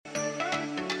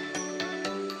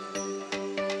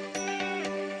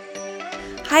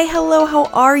Hi, hello, how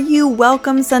are you?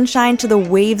 Welcome, sunshine, to the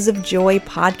Waves of Joy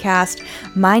podcast.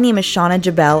 My name is Shauna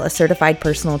Jabel, a certified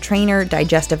personal trainer,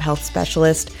 digestive health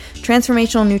specialist,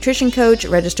 transformational nutrition coach,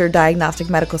 registered diagnostic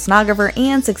medical sonographer,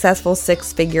 and successful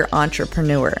six-figure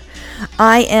entrepreneur.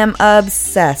 I am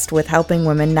obsessed with helping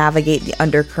women navigate the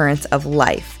undercurrents of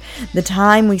life. The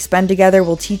time we spend together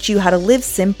will teach you how to live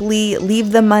simply,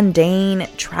 leave the mundane,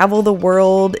 travel the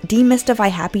world, demystify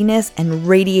happiness, and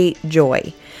radiate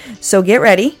joy. So get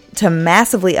ready to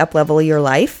massively uplevel your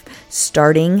life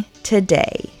starting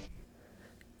today.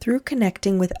 Through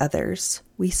connecting with others,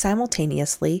 we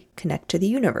simultaneously connect to the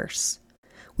universe.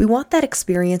 We want that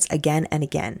experience again and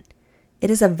again. It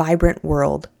is a vibrant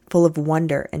world full of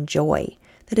wonder and joy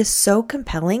that is so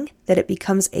compelling that it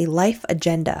becomes a life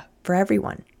agenda for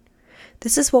everyone.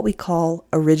 This is what we call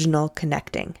original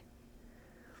connecting.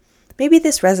 Maybe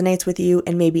this resonates with you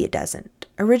and maybe it doesn't.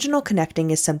 Original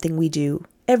connecting is something we do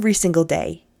every single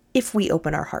day if we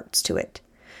open our hearts to it.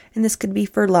 And this could be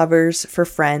for lovers, for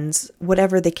friends,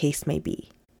 whatever the case may be.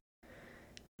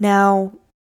 Now,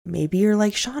 maybe you're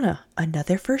like, Shauna,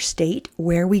 another first date?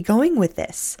 Where are we going with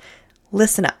this?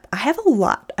 Listen up. I have a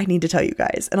lot I need to tell you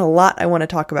guys and a lot I want to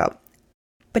talk about.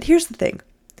 But here's the thing.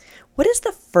 What is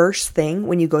the first thing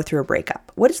when you go through a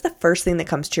breakup? What is the first thing that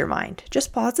comes to your mind?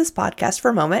 Just pause this podcast for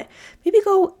a moment. Maybe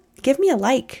go give me a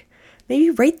like. Maybe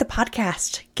rate the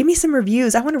podcast. Give me some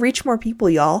reviews. I want to reach more people,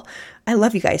 y'all. I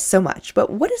love you guys so much. But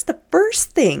what is the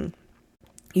first thing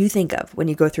you think of when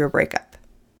you go through a breakup?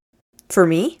 For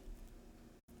me,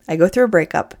 I go through a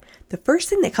breakup. The first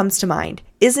thing that comes to mind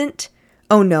isn't,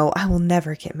 oh no, I will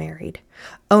never get married.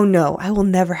 Oh no, I will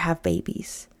never have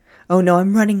babies. Oh no,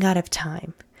 I'm running out of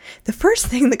time. The first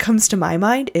thing that comes to my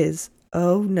mind is,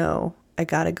 oh no, I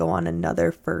gotta go on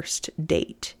another first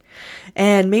date.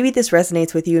 And maybe this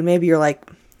resonates with you and maybe you're like,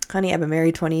 honey, I've been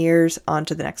married 20 years, on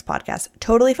to the next podcast.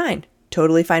 Totally fine.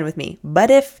 Totally fine with me. But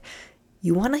if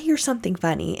you want to hear something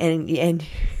funny and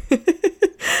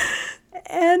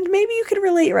and maybe you can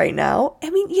relate right now. I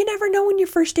mean, you never know when your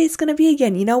first date's going to be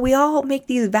again. You know, we all make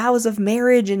these vows of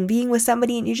marriage and being with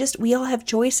somebody and we all have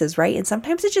choices, right? And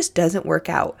sometimes it just doesn't work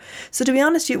out. So to be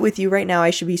honest with you right now, I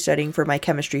should be studying for my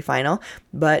chemistry final,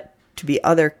 but to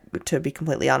be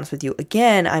completely honest with you,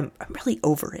 again, I'm really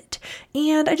over it.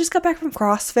 And I just got back from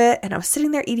CrossFit and I was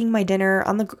sitting there eating my dinner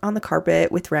on the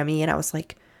carpet with Remy and I was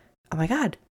like, oh my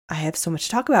God, I have so much to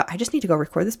talk about. I just need to go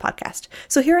record this podcast.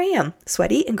 So here I am,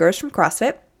 sweaty and gross from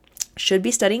CrossFit, should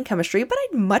be studying chemistry, but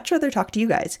I'd much rather talk to you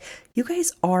guys. You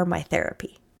guys are my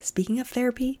therapy. Speaking of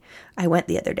therapy, I went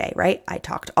the other day, right? I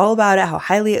talked all about it, how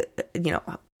highly, blah,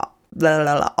 blah,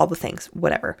 blah, all the things,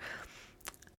 whatever.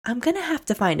 I'm going to have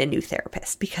to find a new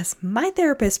therapist because my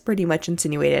therapist pretty much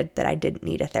insinuated that I didn't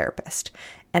need a therapist.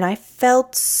 And I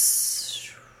felt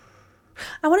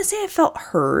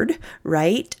heard,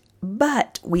 right?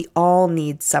 But we all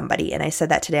need somebody. And I said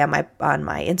that today on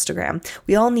my Instagram.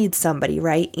 We all need somebody,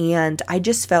 right? And I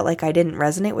just felt like I didn't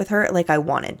resonate with her like I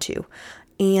wanted to.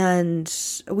 And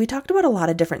we talked about a lot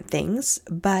of different things,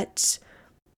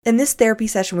 and this therapy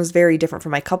session was very different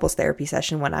from my couples therapy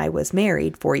session when I was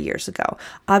married 4 years ago.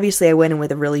 Obviously, I went in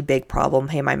with a really big problem.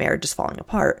 Hey, my marriage is falling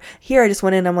apart. Here, I just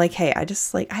went in. I'm like, hey, I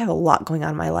have a lot going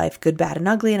on in my life, good, bad, and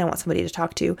ugly, and I want somebody to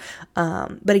talk to.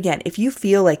 But again, if you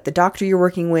feel like the doctor you're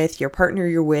working with, your partner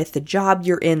you're with, the job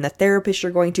you're in, the therapist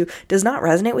you're going to does not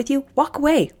resonate with you, walk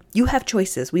away. You have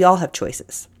choices. We all have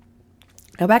choices.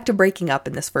 Now back to breaking up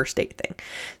in this first date thing.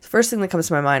 The first thing that comes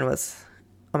to my mind was,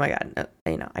 oh my God,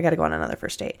 I got to go on another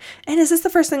first date. And is this the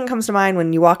first thing that comes to mind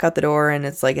when you walk out the door and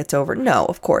it's like, it's over? No,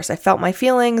 of course. I felt my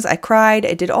feelings. I cried.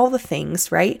 I did all the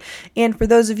things, right? And for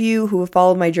those of you who have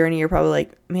followed my journey, you're probably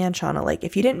like, man, Shauna, like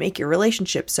if you didn't make your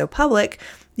relationship so public,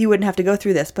 you wouldn't have to go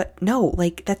through this. But no,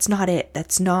 like that's not it.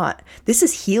 This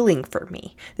is healing for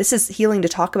me. This is healing to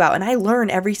talk about. And I learn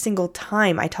every single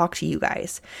time I talk to you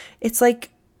guys. It's like,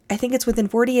 I think it's within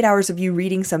 48 hours of you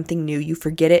reading something new, you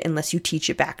forget it unless you teach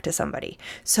it back to somebody.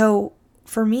 So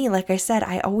for me, like I said,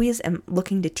 I always am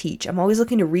looking to teach. I'm always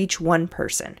looking to reach one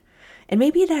person. And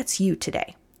maybe that's you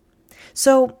today.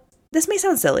 So this may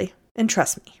sound silly, and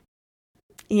trust me.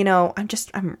 You know,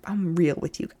 I'm real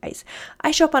with you guys.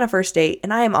 I show up on a first date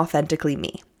and I am authentically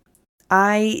me.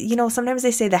 Sometimes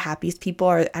they say the happiest people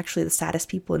are actually the saddest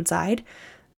people inside.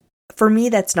 For me,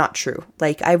 that's not true.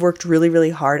 Like I've worked really, really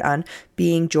hard on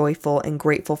being joyful and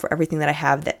grateful for everything that I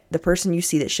have, that the person you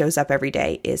see that shows up every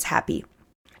day is happy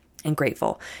and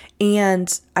grateful.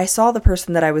 And I saw the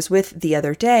person that I was with the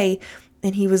other day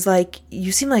and he was like,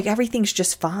 you seem like everything's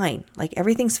just fine. Like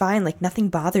everything's fine. Like nothing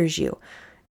bothers you.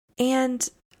 And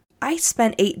I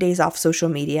spent 8 days off social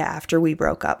media after we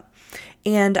broke up.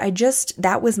 And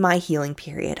that was my healing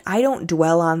period. I don't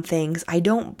dwell on things. I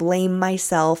don't blame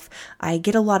myself. I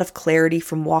get a lot of clarity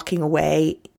from walking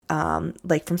away,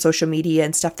 like from social media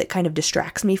and stuff that kind of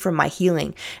distracts me from my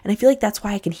healing. And I feel like that's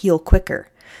why I can heal quicker.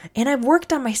 And I've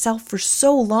worked on myself for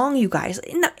so long, you guys.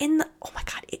 Oh my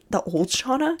God, the old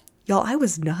Shauna, y'all, I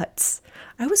was nuts.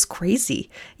 I was crazy.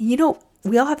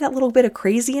 We all have that little bit of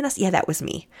crazy in us. Yeah, that was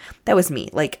me.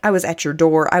 Like, I was at your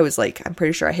door. I was like, I'm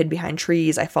pretty sure I hid behind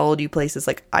trees. I followed you places.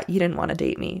 Like, you didn't want to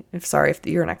date me. Sorry if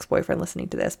you're an ex-boyfriend listening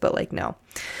to this, but like, no.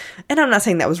 And I'm not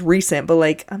saying that was recent, but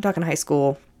like, I'm talking high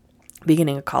school,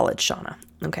 beginning of college, Shauna.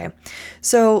 Okay.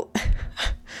 So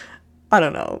I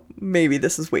don't know, maybe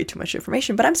this is way too much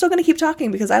information, but I'm still going to keep talking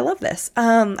because I love this.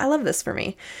 I love this for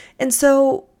me. And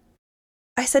so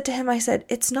I said to him,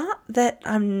 it's not that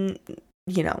I'm,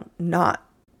 not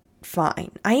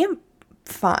fine. I am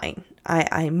fine.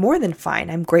 I'm more than fine.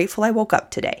 I'm grateful I woke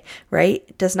up today, right?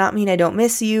 It does not mean I don't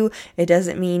miss you. It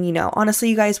doesn't mean, honestly,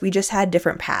 you guys, we just had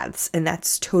different paths and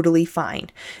that's totally fine.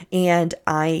 And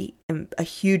I am a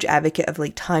huge advocate of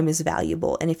like time is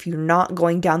valuable. And if you're not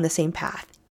going down the same path,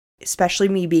 especially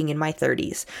me being in my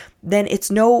 30s, then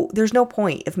there's no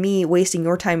point of me wasting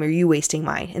your time or you wasting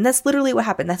mine. And that's literally what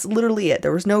happened. That's literally it.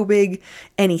 There was no big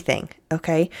anything.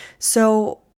 Okay.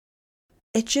 So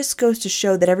it just goes to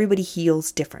show that everybody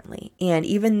heals differently. And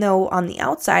even though on the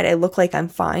outside I look like I'm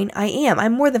fine, I am.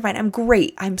 I'm more than fine. I'm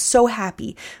great. I'm so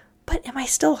happy. But am I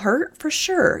still hurt? For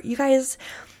sure. You guys,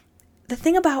 the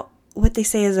thing about what they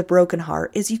say is a broken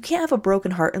heart is you can't have a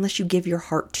broken heart unless you give your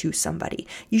heart to somebody.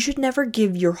 You should never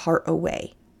give your heart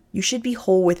away. You should be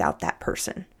whole without that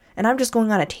person. And I'm just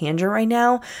going on a tangent right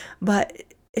now, but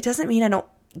it doesn't mean I don't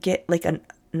get like a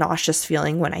nauseous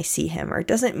feeling when I see him, or it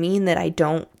doesn't mean that I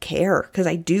don't care, because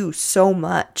I do so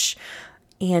much.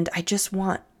 And I just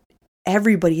want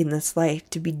everybody in this life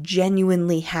to be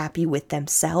genuinely happy with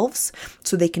themselves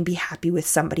so they can be happy with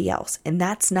somebody else. And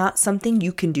that's not something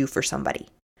you can do for somebody.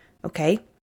 Okay,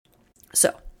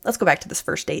 so let's go back to this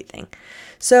first date thing.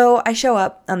 So I show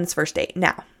up on this first date.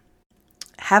 Now,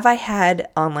 have I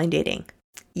had online dating?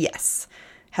 Yes.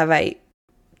 Have I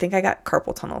think I got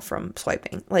carpal tunnel from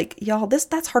swiping? Like, y'all,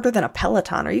 that's harder than a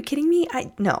Peloton. Are you kidding me?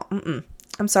 No.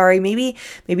 I'm sorry. Maybe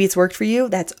it's worked for you.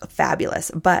 That's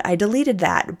fabulous. But I deleted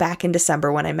that back in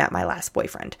December when I met my last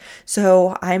boyfriend.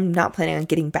 So I'm not planning on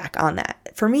getting back on that.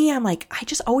 For me, I'm like, I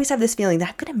just always have this feeling that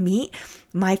I'm going to meet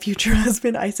my future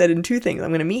husband. I said in two things. I'm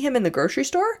going to meet him in the grocery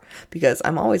store because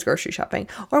I'm always grocery shopping,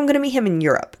 or I'm going to meet him in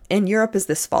Europe. And Europe is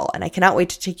this fall. And I cannot wait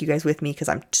to take you guys with me because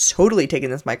I'm totally taking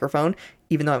this microphone,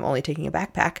 even though I'm only taking a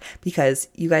backpack, because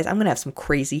you guys, I'm going to have some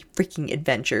crazy freaking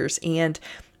adventures. And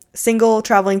single,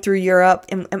 traveling through Europe,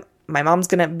 and my mom's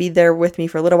gonna be there with me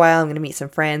for a little while. I'm gonna meet some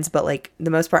friends, but like the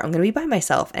most part, I'm gonna be by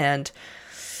myself, and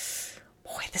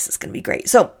boy, this is gonna be great.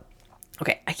 So,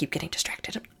 okay, I keep getting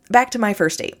distracted. Back to my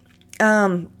first date.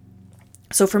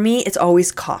 So for me, it's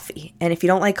always coffee, and if you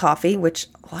don't like coffee, which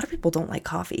a lot of people don't like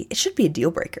coffee, it should be a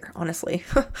deal breaker, honestly.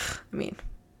 I mean,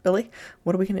 really,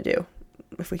 what are we gonna do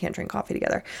if we can't drink coffee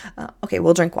together? Okay,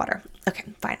 we'll drink water. Okay,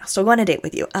 fine. I'll still go on a date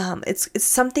with you. It's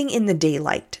something in the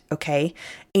daylight, okay?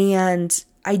 And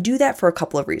I do that for a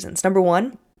couple of reasons. Number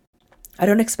one, I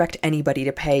don't expect anybody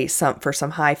to pay for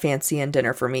some high fancy and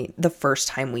dinner for me the first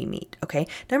time we meet, okay?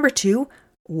 Number two,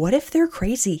 what if they're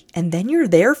crazy and then you're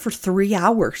there for 3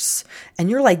 hours and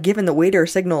you're like giving the waiter a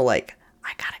signal like,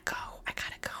 I gotta go.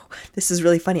 This is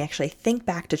really funny, actually. I think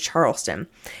back to Charleston,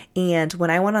 and when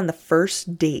I went on the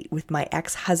first date with my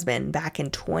ex-husband back in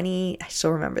I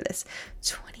still remember this,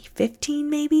 2015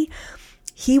 maybe,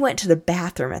 he went to the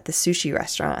bathroom at the sushi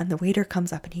restaurant, and the waiter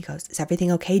comes up and he goes, is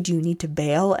everything okay? Do you need to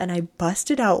bail? And I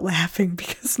busted out laughing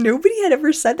because nobody had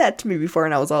ever said that to me before,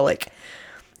 and I was all like,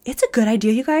 it's a good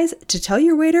idea, you guys, to tell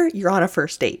your waiter you're on a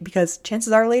first date, because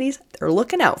chances are, ladies, they're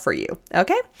looking out for you,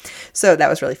 okay? So that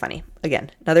was really funny. Again,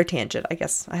 another tangent. I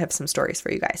guess I have some stories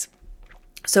for you guys.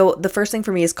 So the first thing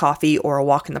for me is coffee or a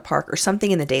walk in the park or something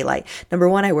in the daylight. Number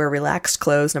one, I wear relaxed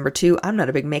clothes. Number two, I'm not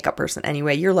a big makeup person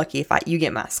anyway. You're lucky if you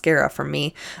get mascara from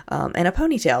me and a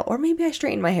ponytail, or maybe I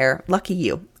straighten my hair. Lucky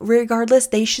you. Regardless,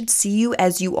 they should see you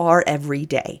as you are every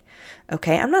day.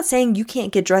 Okay, I'm not saying you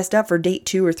can't get dressed up for date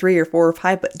 2 or 3 or 4 or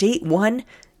 5, but date 1,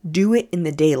 do it in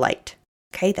the daylight.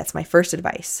 Okay, that's my first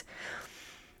advice.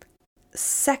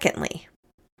 Secondly,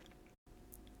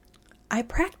 I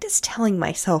practice telling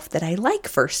myself that I like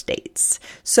first dates.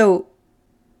 So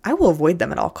I will avoid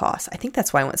them at all costs. I think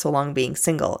that's why I went so long being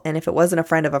single. And if it wasn't a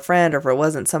friend of a friend, or if it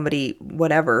wasn't somebody,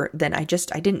 whatever, then I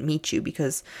didn't meet you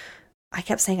because I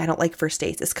kept saying I don't like first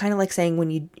dates. It's kind of like saying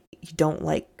when you don't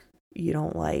like,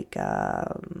 I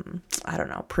don't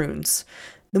know, prunes.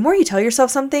 the more you tell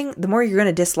yourself something, the more you're going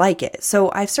to dislike it.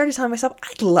 So I've started telling myself,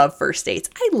 I love first dates.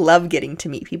 I love getting to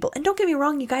meet people. And don't get me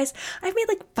wrong, you guys, I've made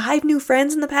like 5 new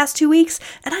friends in the past 2 weeks,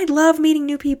 and I love meeting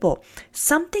new people.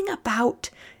 Something about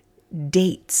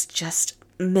dates just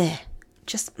meh.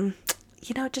 Just don't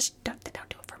do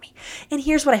it for me. And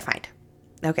here's what I find.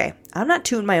 Okay, I'm not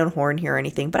tooting my own horn here or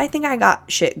anything, but I think I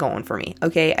got shit going for me,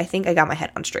 okay? I think I got my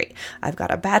head on straight. I've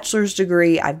got a bachelor's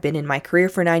degree. I've been in my career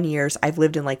for 9 years. I've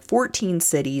lived in like 14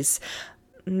 cities.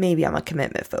 Maybe I'm a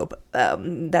commitment phobe.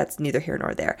 That's neither here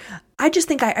nor there. I just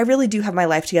think I really do have my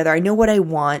life together. I know what I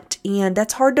want, and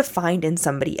that's hard to find in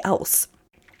somebody else.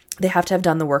 They have to have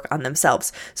done the work on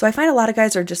themselves. So I find a lot of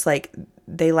guys are just like,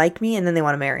 they like me and then they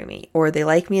want to marry me, or they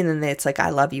like me and then it's like, I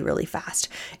love you really fast.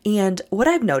 And what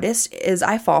I've noticed is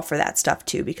I fall for that stuff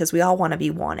too, because we all want to be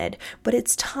wanted, but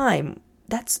it's time.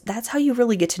 That's how you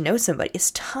really get to know somebody.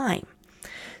 It's time.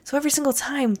 So every single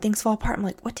time things fall apart, I'm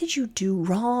like, what did you do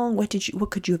wrong? What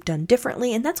could you have done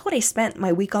differently? And that's what I spent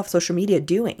my week off social media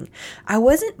doing. I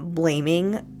wasn't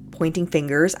blaming, pointing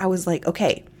fingers. I was like,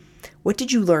 okay, what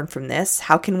did you learn from this?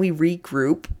 How can we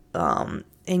regroup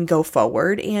and go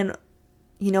forward? And,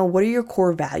 what are your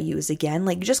core values again?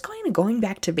 Like just kind of going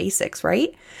back to basics,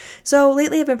 right? So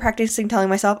lately I've been practicing telling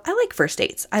myself, I like first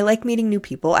dates. I like meeting new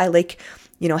people. I like,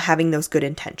 having those good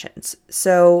intentions.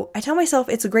 So I tell myself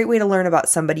it's a great way to learn about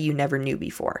somebody you never knew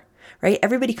before, right?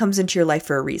 Everybody comes into your life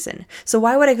for a reason. So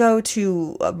why would I go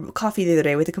to coffee the other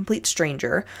day with a complete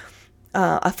stranger,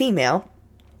 a female,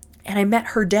 and I met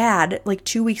her dad like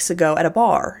 2 weeks ago at a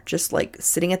bar, just like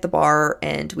sitting at the bar,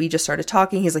 and we just started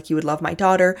talking. He's like, you would love my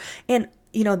daughter. And,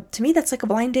 to me, that's like a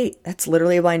blind date. That's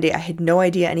literally a blind date. I had no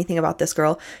idea anything about this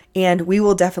girl, and we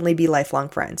will definitely be lifelong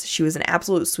friends. She was an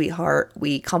absolute sweetheart.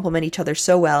 We complement each other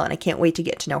so well, and I can't wait to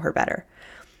get to know her better.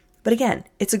 But again,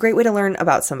 it's a great way to learn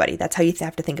about somebody. That's how you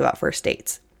have to think about first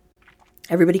dates.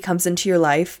 Everybody comes into your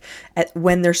life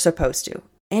when they're supposed to.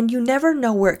 And you never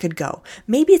know where it could go.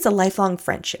 Maybe it's a lifelong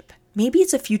friendship. Maybe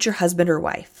it's a future husband or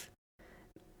wife.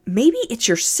 Maybe it's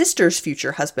your sister's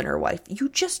future husband or wife. You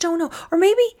just don't know. Or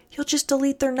maybe you'll just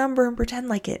delete their number and pretend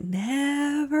like it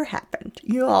never happened.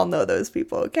 You all know those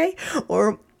people, okay?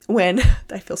 Or when,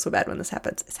 I feel so bad when this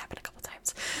happens. It's happened a couple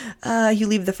times. You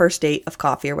leave the first date of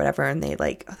coffee or whatever, and they're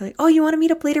like, oh, you want to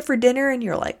meet up later for dinner? And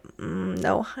you're like,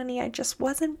 no, honey, I just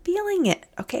wasn't feeling it.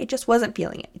 Okay, just wasn't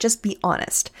feeling it. Just be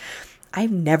honest.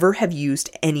 I've never have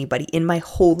used anybody in my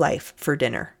whole life for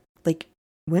dinner. Like,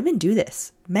 women do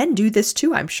this. Men do this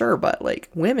too, I'm sure, but like,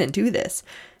 women do this.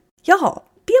 Y'all,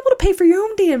 be able to pay for your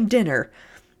own damn dinner.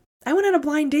 I went on a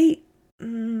blind date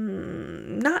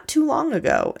not too long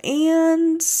ago,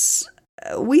 and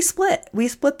we split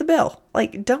the bill.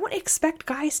 Like, don't expect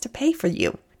guys to pay for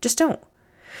you. Just don't.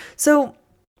 So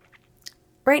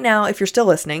right now, if you're still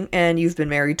listening and you've been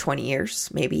married 20 years,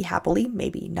 maybe happily,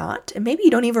 maybe not, and maybe you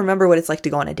don't even remember what it's like to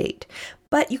go on a date,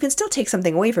 but you can still take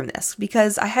something away from this,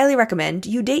 because I highly recommend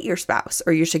you date your spouse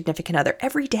or your significant other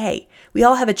every day. We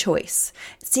all have a choice.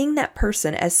 Seeing that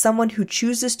person as someone who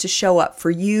chooses to show up for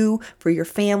you, for your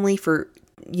family, for,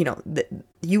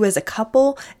 you as a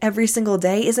couple every single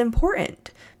day is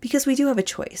important, because we do have a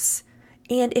choice.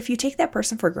 And if you take that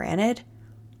person for granted,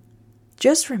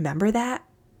 just remember that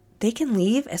they can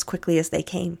leave as quickly as they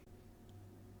came.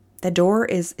 The door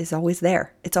is always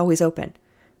there. It's always open.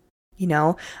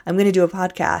 I'm going to do a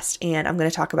podcast, and I'm going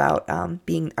to talk about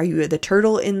are you the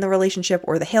turtle in the relationship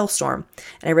or the hailstorm?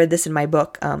 And I read this in my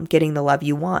book, Getting the Love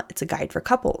You Want. It's a guide for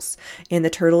couples. And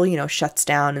the turtle, shuts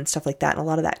down and stuff like that. And a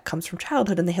lot of that comes from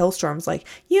childhood. And the hailstorm's like,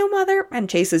 you mother, and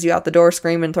chases you out the door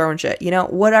screaming, throwing shit.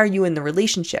 What are you in the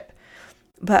relationship?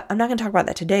 But I'm not going to talk about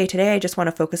that today. Today, I just want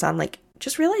to focus on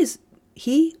just realize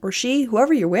he or she,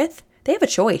 whoever you're with, they have a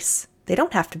choice. They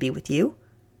don't have to be with you.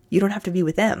 You don't have to be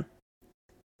with them.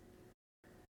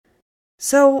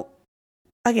 So,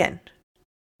 again,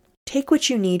 take what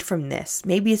you need from this.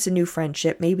 Maybe it's a new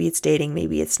friendship, maybe it's dating,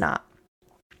 maybe it's not.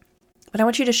 But I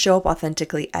want you to show up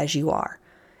authentically as you are.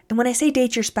 And when I say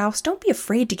date your spouse, don't be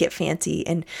afraid to get fancy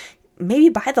and maybe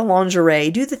buy the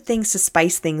lingerie, do the things to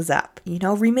spice things up.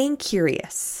 Remain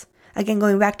curious. Again,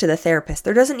 going back to the therapist,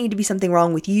 there doesn't need to be something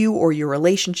wrong with you or your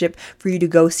relationship for you to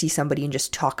go see somebody and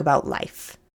just talk about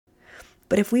life.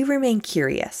 But if we remain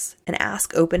curious and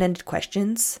ask open-ended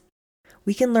questions,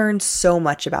 we can learn so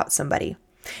much about somebody.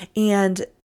 And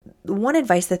one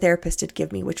advice the therapist did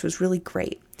give me, which was really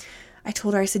great, I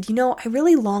told her, I said, I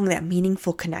really long that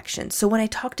meaningful connection. So when I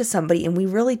talk to somebody and we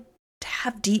really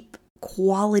have deep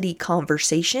quality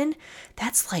conversation,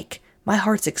 that's like, my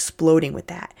heart's exploding with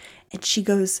that. And she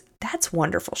goes, that's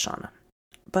wonderful, Shauna.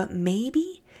 But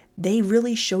maybe they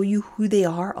really show you who they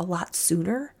are a lot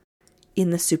sooner. in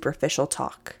the superficial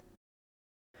talk.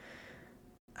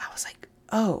 I was like,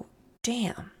 oh,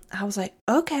 damn. I was like,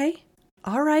 okay,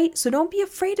 all right. So don't be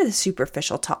afraid of the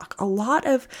superficial talk. A lot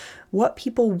of what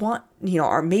people want,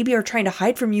 or maybe are trying to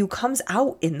hide from you comes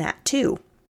out in that too.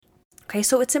 Okay,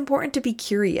 so it's important to be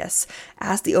curious,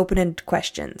 ask the open-ended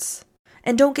questions.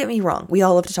 And don't get me wrong, we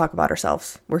all love to talk about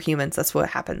ourselves. We're humans, that's what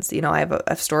happens. I have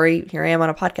a story, here I am on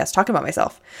a podcast talking about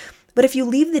myself. But if you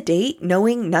leave the date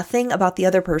knowing nothing about the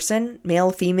other person,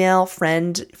 male, female,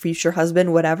 friend, future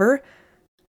husband, whatever,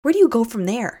 where do you go from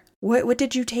there? What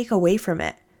did you take away from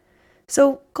it?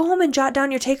 So go home and jot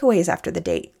down your takeaways after the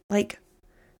date. Like,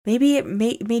 maybe it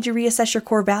made you reassess your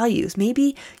core values.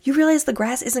 Maybe you realize the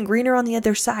grass isn't greener on the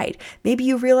other side. Maybe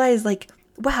you realize, like,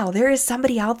 wow, there is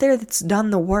somebody out there that's done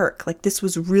the work. Like, this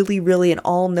was really, really an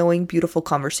all-knowing, beautiful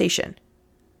conversation.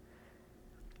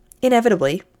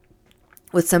 Inevitably,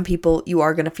 with some people, you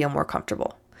are going to feel more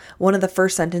comfortable. One of the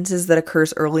first sentences that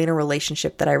occurs early in a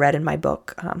relationship that I read in my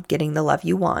book, Getting the Love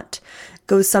You Want,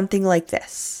 goes something like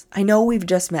this. I know we've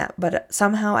just met, but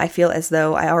somehow I feel as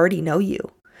though I already know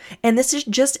you. And this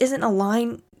just isn't a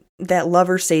line that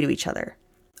lovers say to each other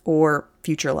or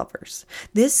future lovers.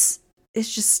 This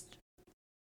is just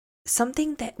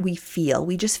something that we feel.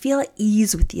 We just feel at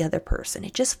ease with the other person.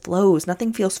 It just flows.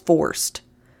 Nothing feels forced.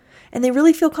 And they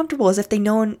really feel comfortable as if they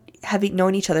have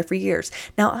known each other for years.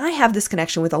 Now, I have this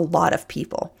connection with a lot of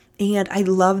people, and I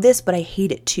love this, but I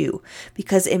hate it too,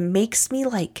 because it makes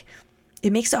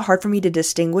it hard for me to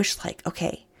distinguish, like,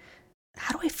 okay,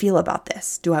 how do I feel about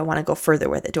this? Do I want to go further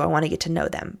with it? Do I want to get to know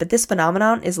them? But this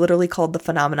phenomenon is literally called the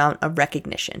phenomenon of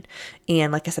recognition.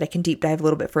 And like I said, I can deep dive a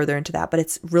little bit further into that, but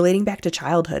it's relating back to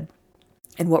childhood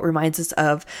and what reminds us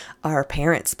of our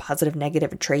parents' positive,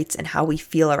 negative traits and how we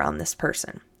feel around this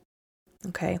person.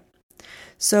 Okay.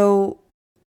 So,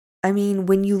 I mean,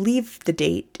 when you leave the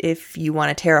date, if you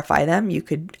want to terrify them, you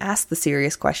could ask the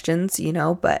serious questions, and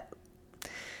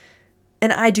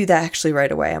I do that actually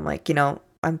right away. I'm like,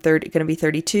 I'm going to be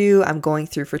 32. I'm going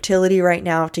through fertility right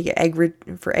now to get egg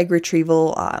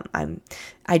retrieval.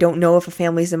 I don't know if a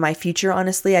family's in my future.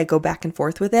 Honestly, I go back and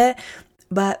forth with it,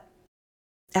 but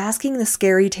asking the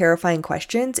scary, terrifying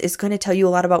questions is going to tell you a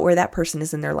lot about where that person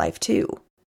is in their life too.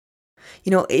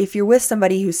 If you're with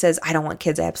somebody who says, I don't want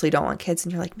kids, I absolutely don't want kids,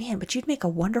 and you're like, man, but you'd make a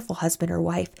wonderful husband or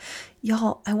wife.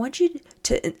 Y'all, I want you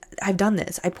to, I've done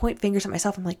this. I point fingers at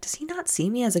myself. I'm like, does he not see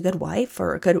me as a good wife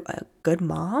or a good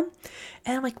mom?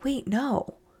 And I'm like, wait,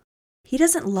 no. He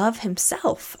doesn't love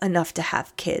himself enough to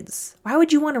have kids. Why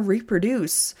would you want to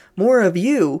reproduce more of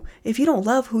you if you don't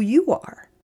love who you are?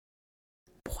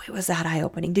 Boy, was that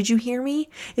eye-opening. Did you hear me?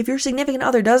 If your significant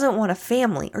other doesn't want a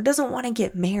family or doesn't want to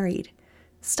get married,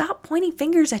 stop pointing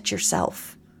fingers at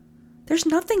yourself. There's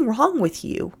nothing wrong with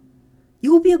you.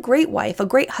 You will be a great wife, a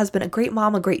great husband, a great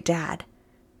mom, a great dad.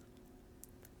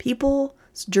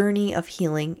 People's journey of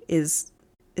healing is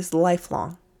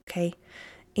lifelong, okay?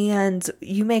 And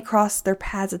you may cross their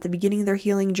paths at the beginning of their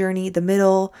healing journey, the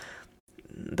middle,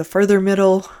 the further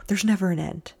middle. There's never an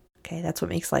end, okay? That's what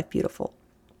makes life beautiful.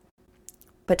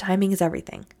 But timing is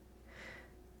everything.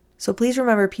 So please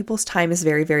remember, people's time is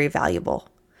very, very valuable.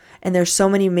 And there's so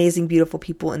many amazing, beautiful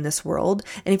people in this world.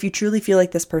 And if you truly feel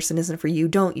like this person isn't for you,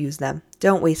 don't use them.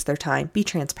 Don't waste their time. Be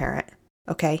transparent.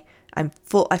 Okay? I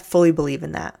fully believe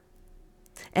in that.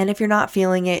 And if you're not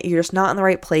feeling it, you're just not in the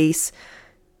right place,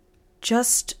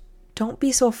 just don't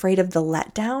be so afraid of the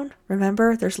letdown.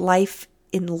 Remember, there's life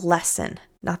in lesson,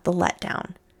 not the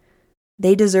letdown.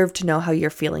 They deserve to know how you're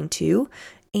feeling too.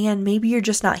 And maybe you're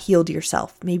just not healed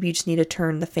yourself. Maybe you just need to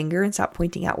turn the finger and stop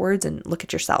pointing outwards and look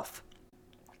at yourself.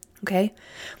 Okay.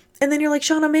 And then you're like,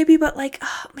 Shauna,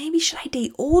 maybe should I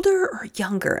date older or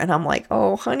younger? And I'm like,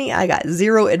 oh, honey, I got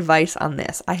zero advice on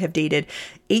this. I have dated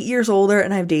 8 years older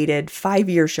and I've dated 5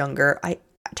 years younger. I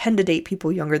tend to date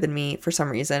people younger than me for some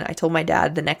reason. I told my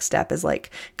dad the next step is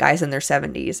like guys in their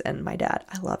 70s. And my dad,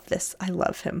 I love this. I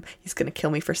love him. He's going to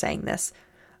kill me for saying this.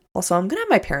 Also, I'm going to have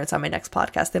my parents on my next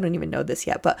podcast. They don't even know this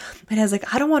yet. But my dad's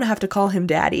like, I don't want to have to call him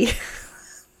daddy.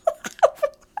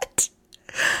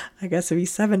 I guess if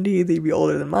he's 70, they'd be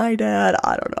older than my dad.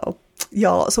 I don't know.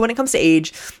 Y'all, so when it comes to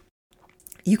age,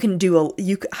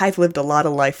 I've lived a lot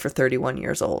of life for 31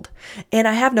 years old. And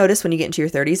I have noticed when you get into your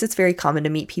 30s, it's very common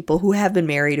to meet people who have been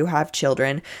married, who have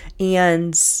children,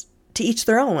 and to each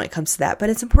their own when it comes to that. But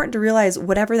it's important to realize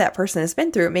whatever that person has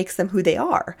been through, it makes them who they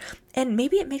are. And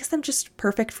maybe it makes them just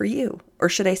perfect for you. Or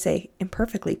should I say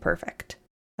imperfectly perfect?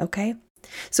 Okay?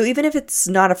 So even if it's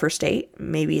not a first date,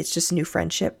 maybe it's just a new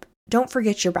friendship, don't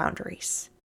forget your boundaries.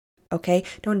 Okay?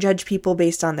 Don't judge people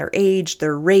based on their age,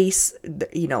 their race,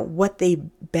 what they've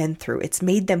been through. It's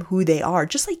made them who they are,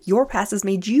 just like your past has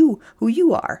made you who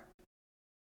you are.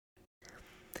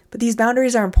 But these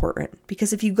boundaries are important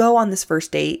because if you go on this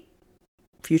first date,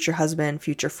 future husband,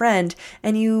 future friend,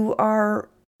 and you are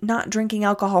not drinking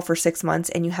alcohol for 6 months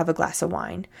and you have a glass of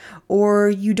wine, or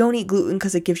you don't eat gluten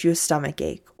because it gives you a stomach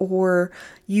ache, or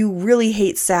you really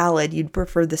hate salad, you'd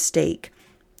prefer the steak,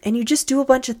 and you just do a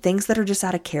bunch of things that are just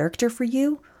out of character for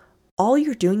you, all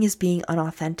you're doing is being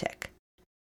unauthentic.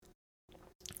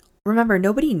 Remember,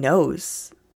 nobody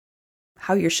knows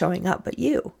how you're showing up but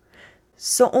you.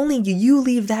 So only you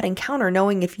leave that encounter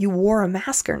knowing if you wore a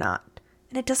mask or not.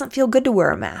 And it doesn't feel good to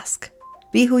wear a mask.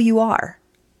 Be who you are.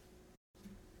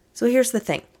 So here's the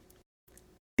thing.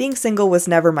 Being single was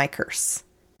never my curse.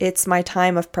 It's my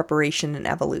time of preparation and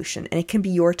evolution, and it can be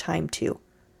your time too.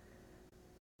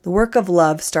 The work of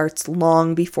love starts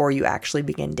long before you actually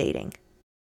begin dating.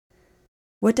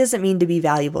 What does it mean to be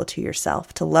valuable to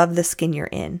yourself, to love the skin you're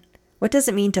in? What does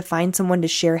it mean to find someone to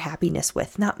share happiness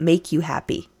with, not make you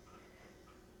happy?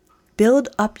 Build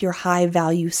up your high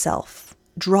value self.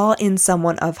 Draw in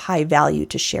someone of high value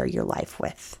to share your life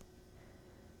with.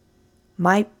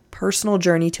 My personal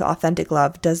journey to authentic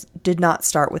love did not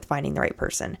start with finding the right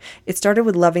person. It started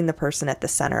with loving the person at the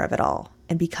center of it all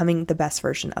and becoming the best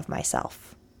version of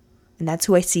myself. And that's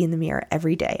who I see in the mirror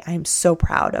every day. I am so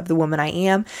proud of the woman I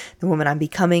am, the woman I'm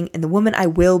becoming, and the woman I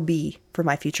will be for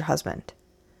my future husband.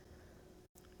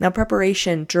 Now,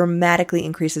 preparation dramatically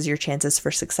increases your chances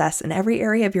for success in every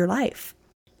area of your life.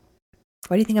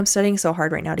 Why do you think I'm studying so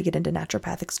hard right now to get into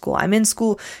naturopathic school? I'm in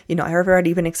school, I've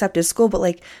already been accepted to school,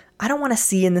 but I don't want a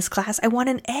C in this class. I want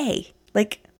an A.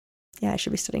 I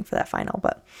should be studying for that final,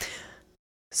 but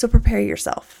so prepare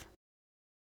yourself.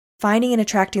 Finding and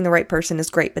attracting the right person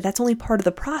is great, but that's only part of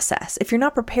the process. If you're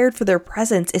not prepared for their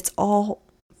presence, it's all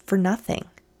for nothing.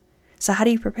 So how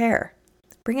do you prepare?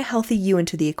 Bring a healthy you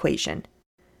into the equation.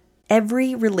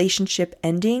 Every relationship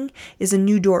ending is a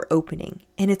new door opening,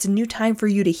 and it's a new time for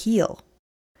you to heal.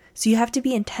 So you have to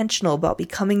be intentional about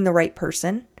becoming the right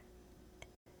person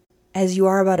as you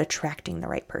are about attracting the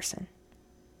right person.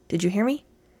 Did you hear me?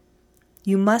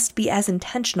 You must be as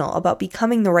intentional about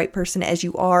becoming the right person as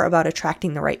you are about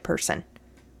attracting the right person.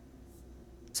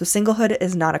 So singlehood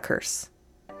is not a curse.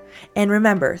 And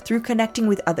remember, through connecting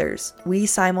with others, we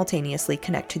simultaneously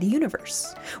connect to the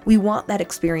universe. We want that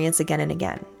experience again and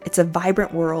again. It's a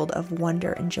vibrant world of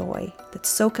wonder and joy that's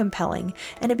so compelling,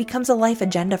 and it becomes a life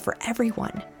agenda for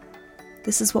everyone.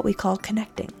 This is what we call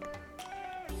connecting.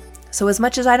 So as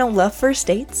much as I don't love first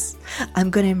dates, I'm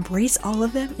going to embrace all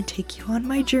of them and take you on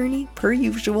my journey per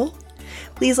usual.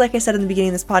 Please, like I said in the beginning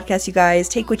of this podcast, you guys,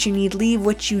 take what you need, leave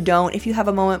what you don't. If you have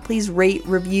a moment, please rate,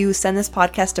 review, send this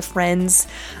podcast to friends.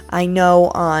 I know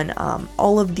on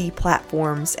all of the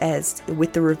platforms, as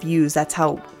with the reviews, that's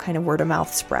how kind of word of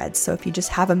mouth spreads. So if you just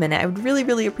have a minute, I would really,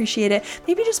 really appreciate it.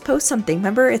 Maybe just post something.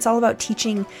 Remember, it's all about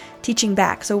teaching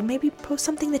back. So maybe post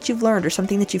something that you've learned or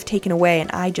something that you've taken away.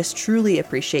 And I just truly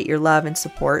appreciate your love and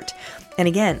support. And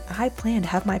again, I plan to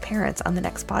have my parents on the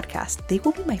next podcast. They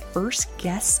will be my first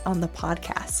guests on the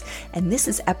podcast. And this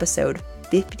is episode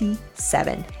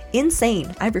 57.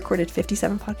 Insane. I've recorded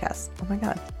 57 podcasts. Oh my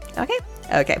God.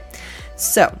 Okay.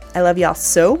 So I love y'all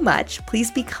so much.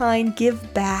 Please be kind,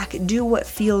 give back, do what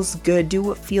feels good, do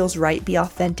what feels right, be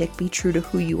authentic, be true to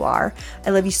who you are. I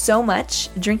love you so much.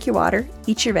 Drink your water,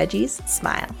 eat your veggies,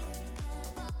 smile.